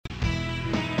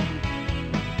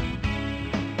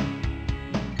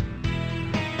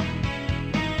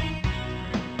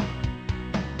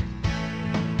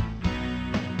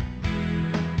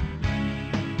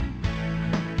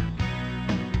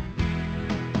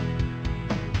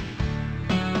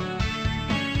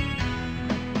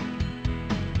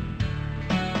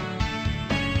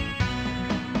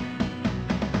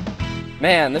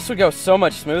Man, this would go so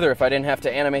much smoother if I didn't have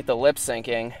to animate the lip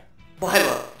syncing.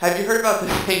 Milah, have you heard about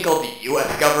this thing called the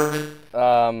U.S.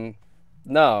 government?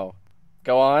 No.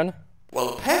 Go on.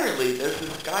 Well, apparently there's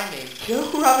this guy named Joe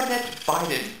Robinette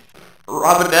Biden.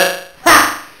 Robinette?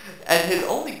 Ha! And his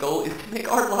only goal is to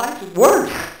make our lives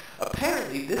worse.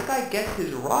 Apparently, this guy gets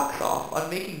his rocks off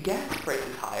on making gas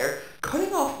prices higher,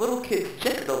 cutting off little kids'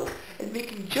 genitals, and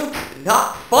making jokes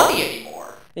not funny anymore.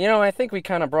 You know, I think we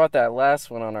kind of brought that last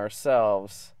one on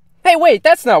ourselves. Hey, wait,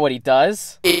 that's not what he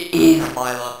does. It is,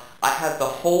 Milah. I have the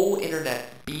whole internet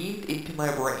beamed into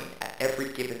my brain at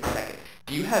every given second.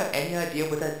 Do you have any idea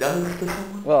what that does to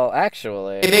someone? Well,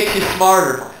 actually... It makes you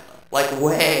smarter, Milah. Like,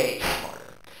 way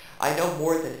smarter. I know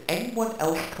more than anyone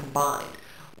else combined.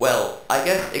 Well, I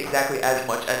guess exactly as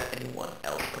much as anyone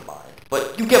else combined.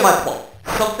 But you get my point.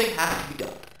 Something has to be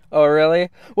done. Oh, really?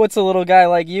 What's a little guy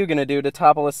like you gonna do to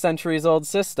topple a centuries-old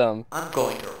system? I'm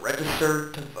going to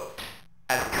register to vote.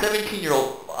 As a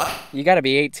 17-year-old robot... You gotta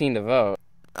be 18 to vote.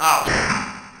 Oh.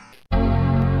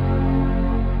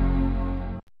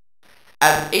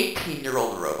 As an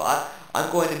 18-year-old robot, I'm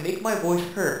going to make my voice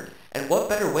heard. And what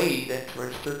better way than to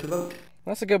register to vote?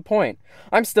 That's a good point.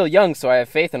 I'm still young, so I have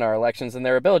faith in our elections and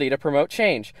their ability to promote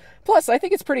change. Plus, I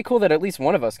think it's pretty cool that at least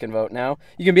one of us can vote now.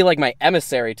 You can be like my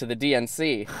emissary to the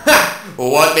DNC.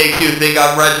 What makes you think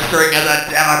I'm registering as a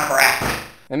Democrat?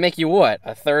 And make you what,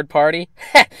 a third party?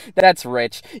 Heh, that's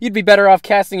rich. You'd be better off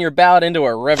casting your ballot into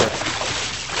a river.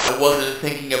 I wasn't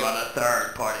thinking about a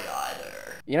third party either.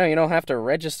 You know, you don't have to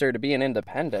register to be an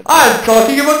independent. I'm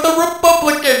talking about the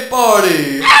Republican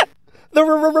Party! The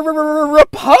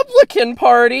Republican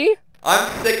Party?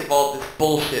 I'm sick of all this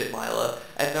bullshit, Milah,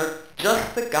 and they're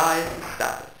just the guys to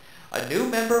stop it. A new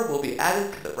member will be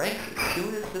added to the ranks as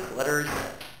soon as this letter is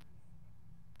sent.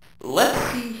 Let's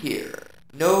see here.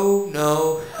 No,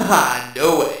 haha,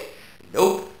 no way.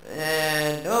 Nope,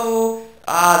 and no.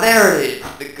 There it is,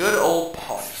 the good old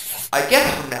party. I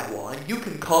guess from now on, you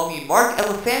can call me Mark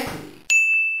Elephantity.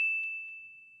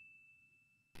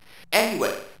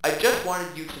 Anyway, I just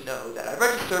wanted you to know that I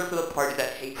registered for the party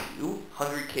that hates you,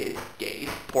 hungry kids, gays,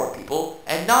 poor people,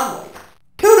 and non-whites.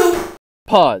 Toodles!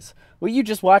 Pause. What you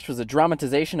just watched was a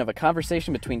dramatization of a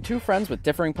conversation between two friends with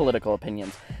differing political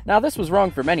opinions. Now, this was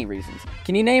wrong for many reasons.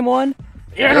 Can you name one?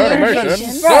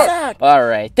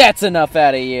 Alright, that's enough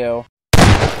out of you.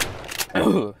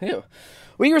 Ooh, ew.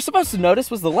 What you were supposed to notice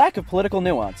was the lack of political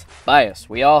nuance. Bias,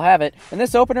 we all have it, and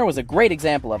this opener was a great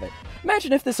example of it.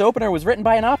 Imagine if this opener was written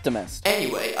by an optimist.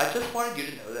 Anyway, I just wanted you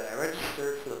to know that I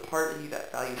registered for the party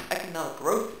that values economic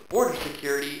growth, border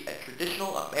security, and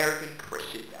traditional American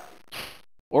Christian values.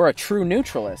 Or a true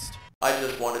neutralist. I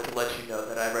just wanted to let you know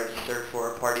that I registered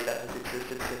for a party that has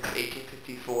existed since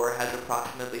 1854, has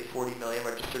approximately 40 million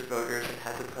registered voters, and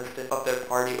has the president of their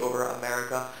party over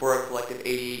America for a collective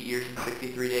 88 years and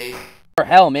 63 days. Or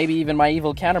hell, maybe even my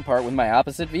evil counterpart with my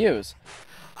opposite views.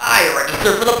 I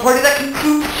register for the party that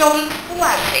consumes children's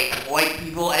flesh, hates white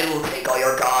people, and will take all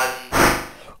your guns.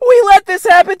 We let this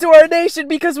happen to our nation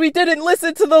because we didn't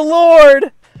listen to the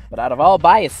Lord! But out of all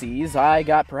biases, I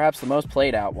got perhaps the most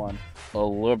played out one. A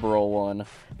liberal one.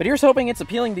 But here's hoping it's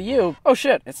appealing to you. Oh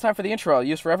shit, it's time for the intro I'll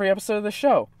use for every episode of the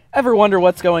show. Ever wonder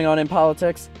what's going on in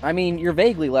politics? I mean, you're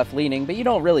vaguely left-leaning, but you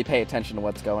don't really pay attention to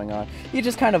what's going on. You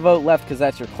just kind of vote left because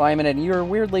that's your climate and your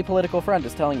weirdly political friend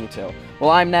is telling you to. Well,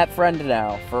 I'm that friend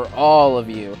now, for all of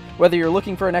you. Whether you're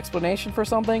looking for an explanation for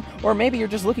something, or maybe you're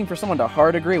just looking for someone to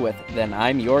hard agree with, then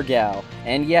I'm your gal.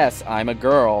 And yes, I'm a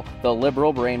girl. The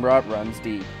liberal brain rot runs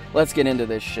deep. Let's get into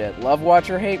this shit. Love watch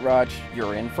or hate watch,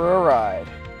 you're in for a ride.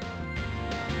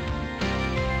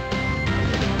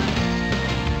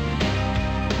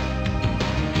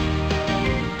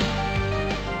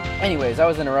 Anyways, I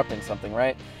was interrupting something,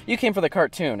 right? You came for the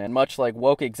cartoon, and much like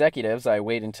woke executives, I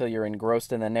wait until you're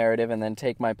engrossed in the narrative and then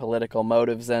take my political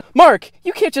motives and... Mark!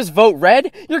 You can't just vote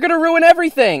red! You're gonna ruin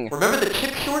everything! Remember the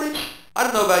chip shortage? I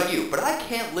don't know about you, but I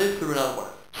can't live through another one.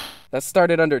 That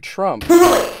started under Trump. Too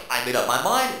late! I made up my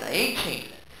mind and I ain't changing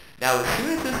it. Now as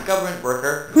soon as this government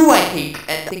worker, who I hate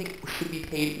and think should be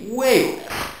paid way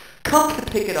less, comes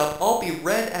to pick it up, I'll be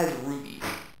red as rubies.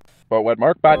 But what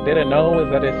Markbot didn't know is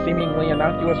that his seemingly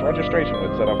innocuous registration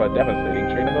would set off a devastating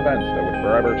chain of events that would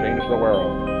forever change the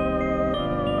world.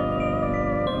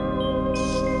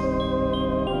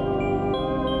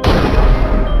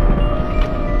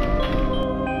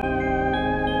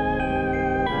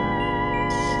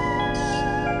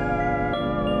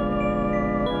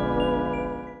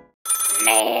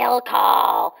 Mail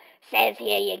call. Says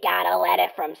here you got a letter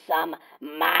from some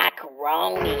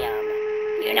Macronium.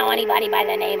 You know anybody by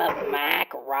the name of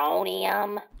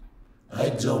Macronium? I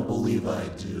don't believe I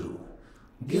do.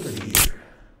 Give it here.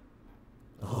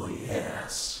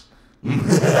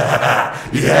 Yes!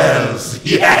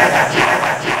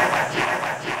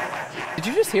 Did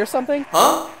you just hear something?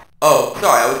 Huh? Oh,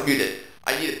 sorry, I was muted.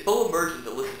 I needed full immersion to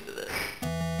listen to this.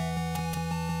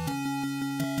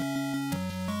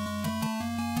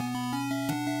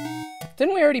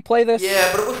 Didn't we already play this?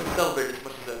 Yeah, but it wasn't celebrated as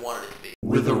much as I wanted it to be.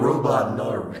 With a robot in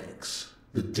our ranks,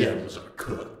 the Dems are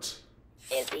cooked.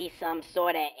 Is he some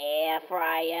sort of air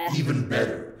fryer? Even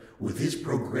better, with his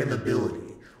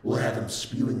programmability, we'll have him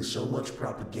spewing so much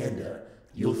propaganda,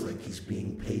 you'll think he's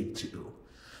being paid to.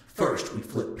 First, we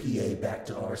flip PA back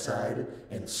to our side,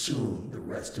 and soon the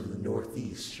rest of the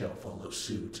Northeast shall follow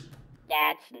suit.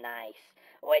 That's nice.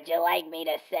 Would you like me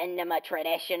to send him a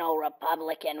traditional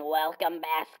Republican welcome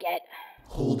basket?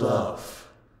 Hold off.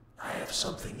 I have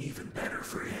something even better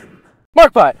for him.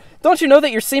 Markbot, don't you know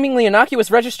that your seemingly innocuous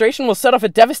registration will set off a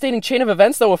devastating chain of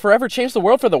events that will forever change the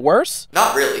world for the worse?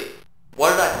 Not really.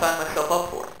 What did I sign myself up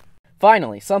for?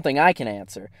 Finally, something I can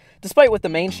answer. Despite what the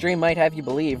mainstream might have you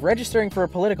believe, registering for a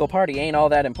political party ain't all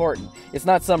that important. It's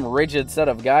not some rigid set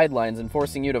of guidelines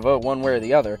enforcing you to vote one way or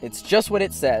the other. It's just what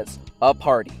it says, a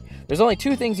party. There's only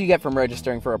two things you get from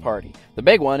registering for a party. The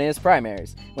big one is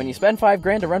primaries. When you spend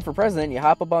 $5,000 to run for president, you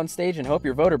hop up on stage and hope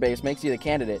your voter base makes you the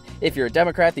candidate. If you're a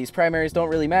Democrat, these primaries don't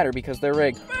really matter because they're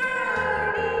rigged.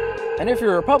 And if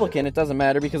you're a Republican, it doesn't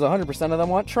matter because 100% of them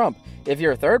want Trump. If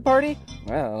you're a third party,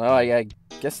 well, I don't know, I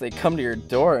guess they come to your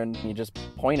door and you just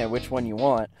point at which one you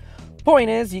want. Point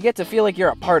is, you get to feel like you're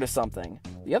a part of something.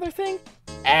 The other thing?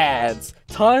 Ads.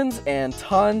 Tons and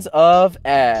tons of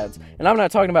ads. And I'm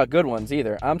not talking about good ones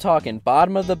either. I'm talking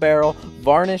bottom of the barrel,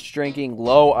 varnished drinking,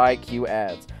 low IQ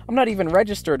ads. I'm not even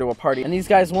registered to a party, and these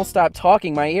guys won't stop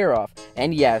talking my ear off.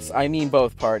 And yes, I mean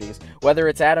both parties. Whether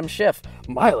it's Adam Schiff,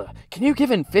 Milah, can you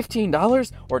give him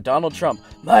 $15? Or Donald Trump,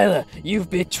 Milah, you've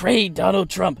betrayed Donald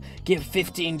Trump. Give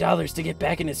 $15 to get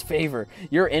back in his favor.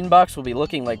 Your inbox will be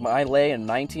looking like Milah in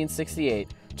 1968.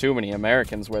 Too many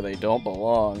Americans where they don't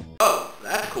belong. Oh,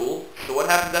 that's cool. So what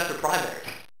happens after primaries?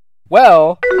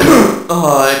 Well...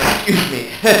 Oh, excuse me.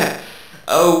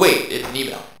 Oh, wait, it's an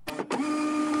email.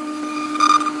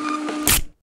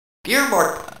 Dear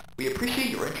Markbot, we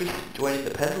appreciate your interest in joining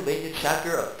the Pennsylvania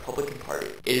chapter of the Republican Party.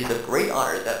 It is a great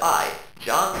honor that I,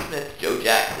 John Smith Joe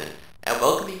Jackson, am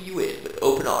welcoming you in with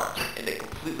open arms in a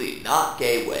completely not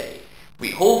gay way. We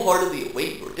wholeheartedly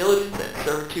await your diligence and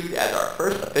servitude as our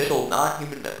first official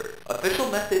non-human member.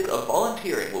 Official methods of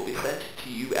volunteering will be sent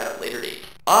to you at a later date.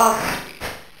 Ah, sweet.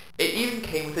 It even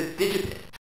came with a digipin.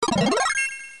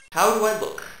 How do I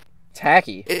look?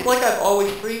 Tacky. It's like I've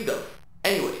always dreamed of.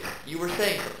 Anyways, you were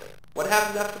saying something. What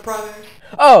happens after the primaries?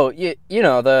 Oh, you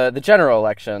know, the general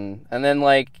election. And then,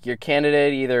 like, your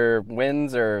candidate either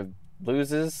wins or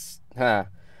loses. Huh.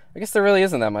 I guess there really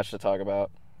isn't that much to talk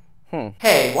about.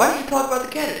 Hey, why don't you talk about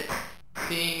the candidates?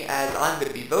 Seeing as I'm going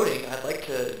to be voting, I'd like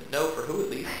to know for who at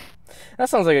least. That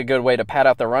sounds like a good way to pad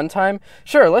out the runtime.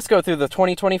 Sure, let's go through the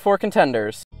 2024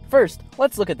 contenders. First,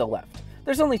 let's look at the left.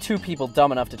 There's only two people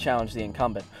dumb enough to challenge the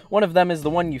incumbent. One of them is the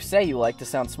one you say you like to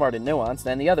sound smart and nuanced,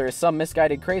 and the other is some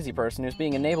misguided crazy person who's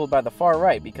being enabled by the far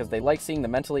right because they like seeing the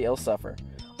mentally ill suffer.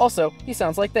 Also, he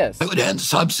sounds like this. I would end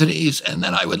subsidies, and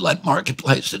then I would let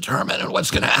Marketplace determine, and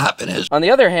what's going to happen is... On the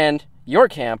other hand, your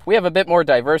camp, we have a bit more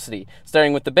diversity.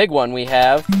 Starting with the big one, we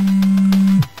have...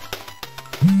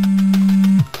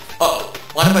 Uh-oh,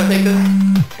 mind if I take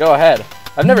this? Go ahead.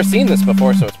 I've never seen this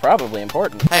before, so it's probably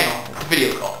important. Hang on, it's a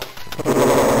video call.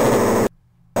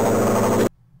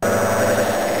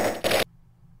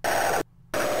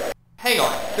 Hang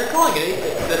on, they're calling an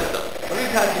 8-bit system. Let me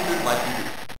pass you through my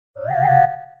computer.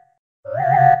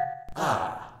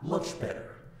 Ah, much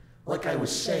better. Like I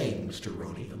was saying, Mr.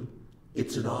 Ronium,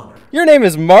 it's an honor. Your name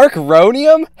is Mark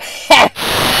Ronium?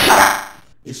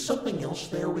 Is something else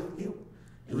there with you?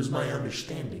 It was my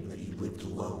understanding that you lived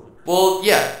alone. Well,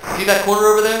 yeah, see that corner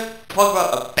over there? Talk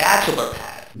about a bachelor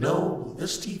pad. No,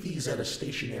 this TV's at a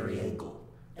stationary angle.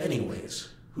 Anyways,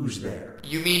 who's there?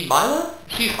 You mean Milah?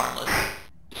 She's harmless.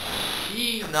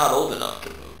 She's not old enough to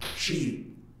vote.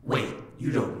 Wait,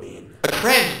 you don't mean... A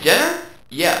transgender?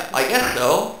 Yeah, I guess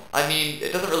so. I mean,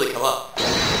 it doesn't really come up.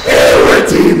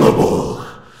 Irredeemable!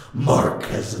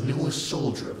 Mark, as the newest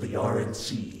soldier of the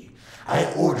RNC,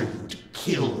 I order you to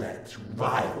kill that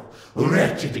vile,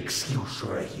 wretched excuse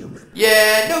for a human.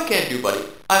 Yeah, no can do, buddy.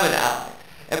 I'm an ally.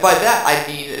 And by that, I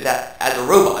mean that as a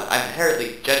robot, I'm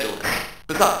inherently genderless.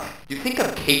 Besides, do you think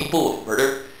I'm capable of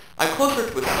murder? I'm closer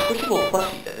to a squishable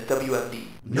plushie than a WMD.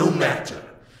 No matter.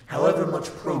 However much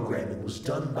programming was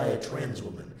done by a trans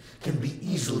woman can be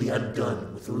easily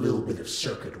undone with a little bit of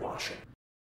circuit washing.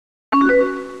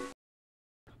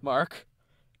 Mark,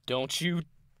 don't you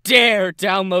dare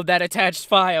download that attached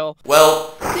file.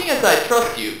 Well, seeing as I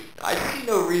trust you, I see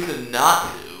no reason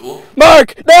not to.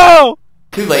 Mark, no!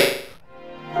 Too late.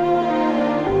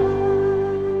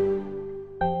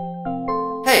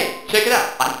 Hey, check it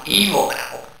out. I'm evil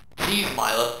now. Jeez,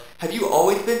 Milah, have you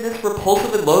always been this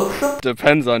repulsive and loathsome?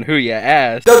 Depends on who you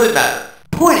ask. Doesn't matter.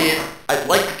 Point is, I'd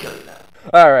like to kill you now.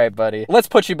 Alright, buddy. Let's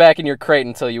put you back in your crate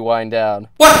until you wind down.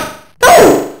 What?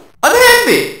 No! Unhand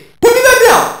me! Put me back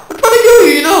down! I'm trying to kill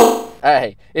you, you know!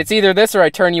 Hey, it's either this or I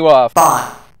turn you off.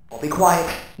 Fine. I'll be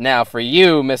quiet. Now for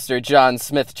you, Mr. John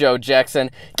Smith Joe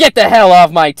Jackson, get the hell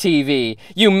off my TV!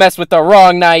 You messed with the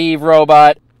wrong naive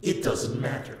robot! It doesn't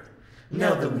matter.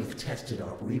 Now that we've tested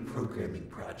our reprogramming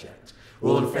project,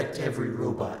 we'll infect every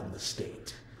robot in the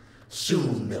state.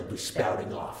 Soon they'll be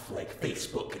spouting off like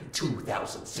Facebook in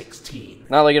 2016.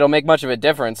 Not like it'll make much of a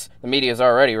difference. The media's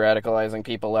already radicalizing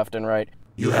people left and right.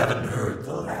 You haven't heard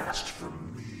the last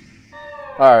from me.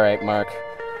 Alright, Mark.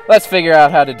 Let's figure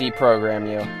out how to deprogram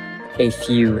you. A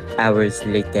few hours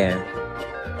later.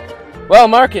 Well,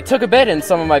 Mark, it took a bit and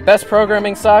some of my best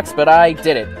programming socks, but I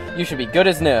did it. You should be good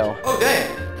as new. Oh,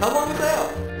 dang. How long was that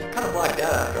out? Kind of blacked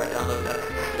out after I downloaded that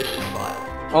suspicious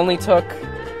file. Only took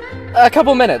a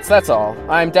couple minutes, that's all.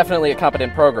 I'm definitely a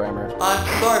competent programmer.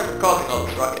 I'm sorry for causing all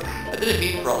this ruckus. I didn't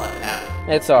mean for all that to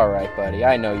happen. It's alright, buddy.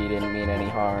 I know you didn't mean any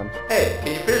harm. Hey,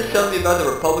 can you finish telling me about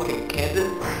the Republican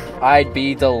candidate? I'd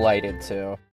be delighted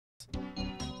to.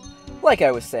 Like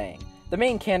I was saying, the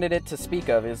main candidate to speak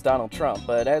of is Donald Trump,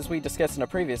 but as we discussed in a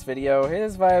previous video,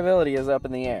 his viability is up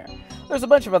in the air. There's a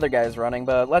bunch of other guys running,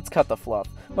 but let's cut the fluff.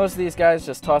 Most of these guys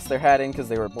just tossed their hat in because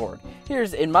they were bored.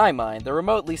 Here's, in my mind, the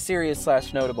remotely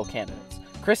serious/notable candidates.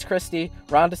 Chris Christie,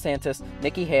 Ron DeSantis,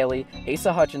 Nikki Haley,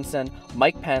 Asa Hutchinson,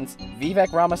 Mike Pence,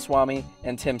 Vivek Ramaswamy,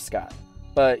 and Tim Scott.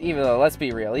 But even though, let's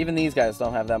be real, even these guys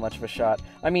don't have that much of a shot.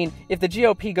 I mean, if the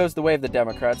GOP goes the way of the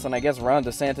Democrats, then I guess Ron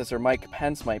DeSantis or Mike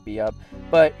Pence might be up.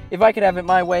 But if I could have it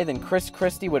my way, then Chris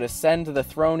Christie would ascend to the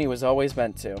throne he was always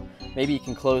meant to. Maybe he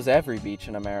can close every beach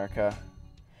in America.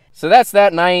 So that's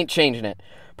that, and I ain't changing it.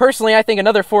 Personally, I think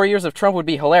another 4 years of Trump would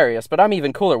be hilarious, but I'm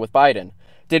even cooler with Biden.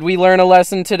 Did we learn a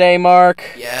lesson today, Mark?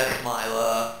 Yes,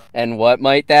 Milah. And what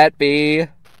might that be?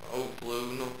 Vote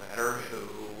blue no matter who.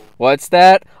 What's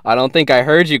that? I don't think I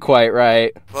heard you quite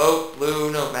right. Vote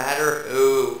blue no matter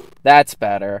who. That's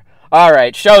better.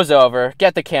 Alright, show's over.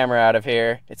 Get the camera out of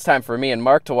here. It's time for me and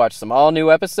Mark to watch some all-new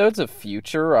episodes of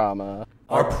Futurama.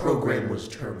 Our program was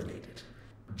terminated.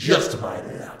 Just by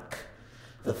luck.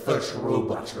 The first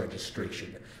robot's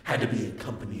registration had to be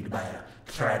accompanied by a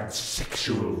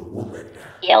transsexual woman.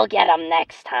 You'll get 'em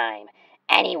next time.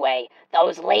 Anyway,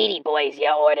 those lady boys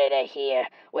you ordered are here.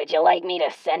 Would you like me to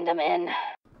send them in?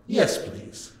 Yes,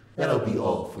 please. That'll be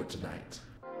all for tonight.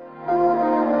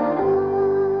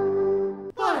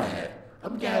 What?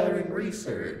 I'm gathering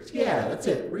research. Yeah, that's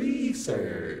it.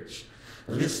 Research.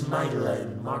 This Milah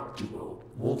and Mark duo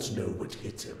won't know what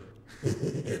hit him.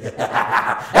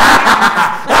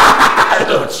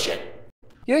 Oh, shit.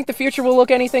 You think the future will look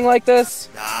anything like this?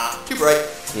 Nah, too bright.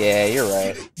 Yeah, you're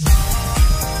right.